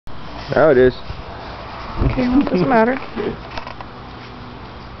Now it is. Okay, well, it doesn't matter.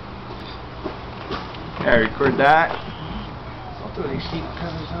 Yeah, record that. I'll throw these seat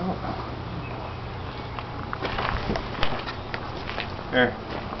covers out. There.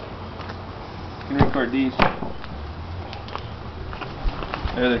 You can record these.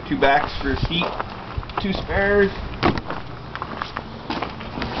 There are 2 backs for a seat, 2 spares.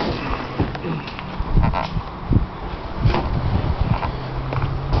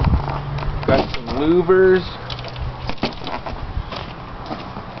 Got some louvers.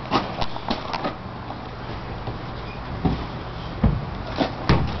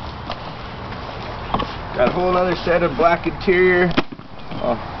 Got a whole other set of black interior.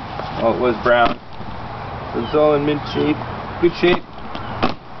 Oh, it was brown. It's all in mint shape. Good shape.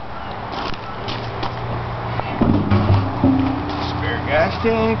 Spare gas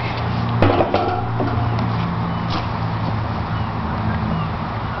tank.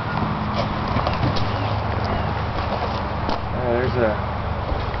 There's a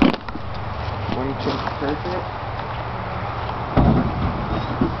 1-inch carpet.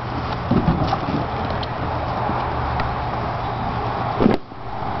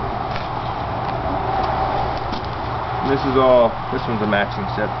 This one's a matching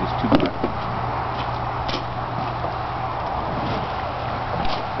set, these 2 black.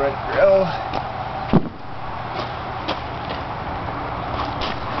 Front grill.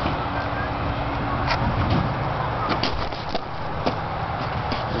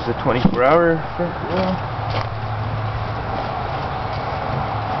 This is a 24-hour front grill.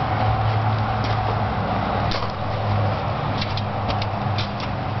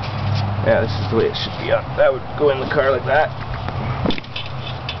 Yeah, this is the way it should be up. That would go in the car like that.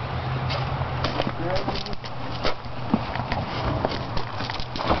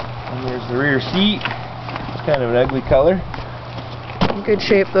 And there's the rear seat. It's kind of an ugly color. In good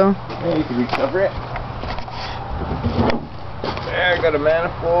shape, though. Yeah, you can recover it. There, got a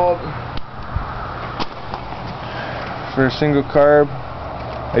manifold for a single carb.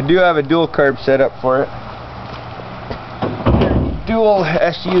 I do have a dual carb set up for it. Dual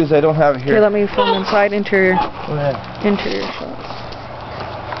SUs, I don't have it here. Here, let me film inside interior. Go ahead. Interior shots.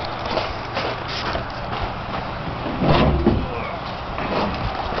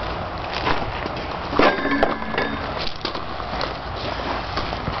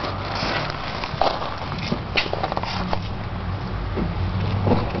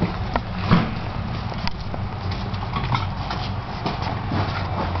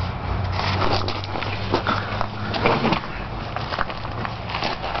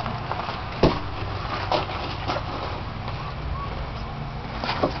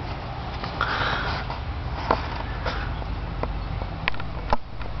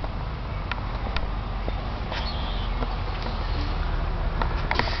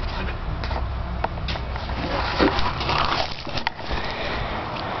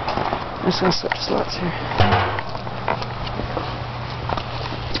 I'm just gonna switch slots here.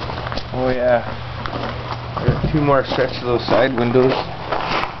 Oh yeah. I got 2 more sets of those side windows.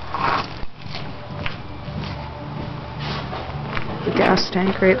 The gas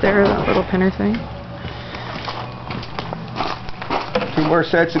tank right there, that little pinner thing. 2 more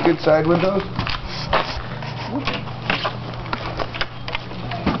sets of good side windows.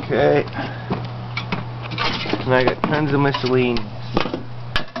 Okay. And I got tons of miscellaneous.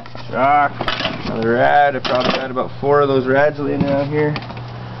 Shock, another rad. I probably got about 4 of those rads laying around here.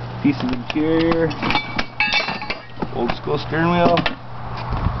 Piece of interior. Old school steering wheel.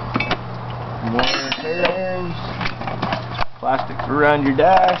 More tire irons. Plastic for around your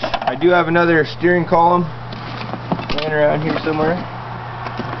dash. I do have another steering column laying around here somewhere.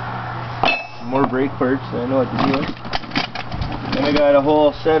 More brake parts that I know what to do with. Then I got a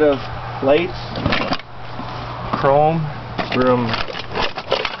whole set of lights. Chrome from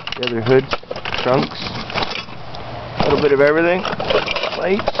the other hood, trunks, a little bit of everything.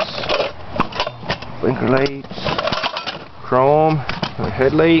 Lights, blinker lights, chrome, a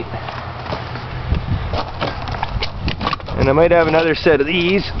headlight. And I might have another set of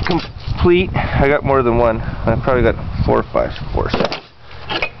these complete. I got more than one. I probably got 4 or 4 sets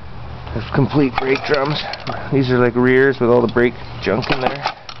of complete brake drums. These are like rears with all the brake junk in there.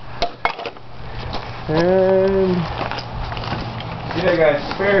 And yeah, I got a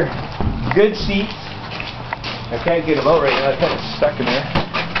spare good seats. I can't get them out right now. I'm kind of stuck in there.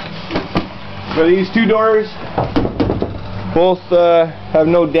 So these 2 doors both have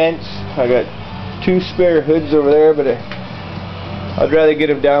no dents. I got 2 spare hoods over there, but I'd rather get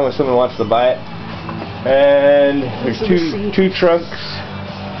them down when someone wants to buy it. And there's two trunks,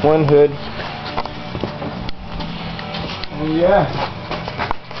 1 hood. And yeah,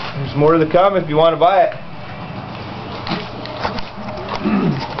 There's more to come if you want to buy it.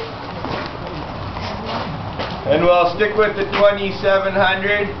 And we'll stick with the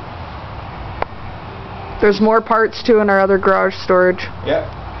 2700. There's more parts too in our other garage storage.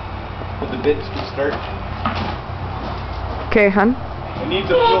 Yep. With the bits to start. Okay, hun. It needs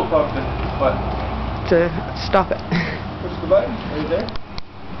a fuel pump button. To stop it. Push the button right there.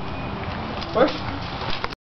 Push.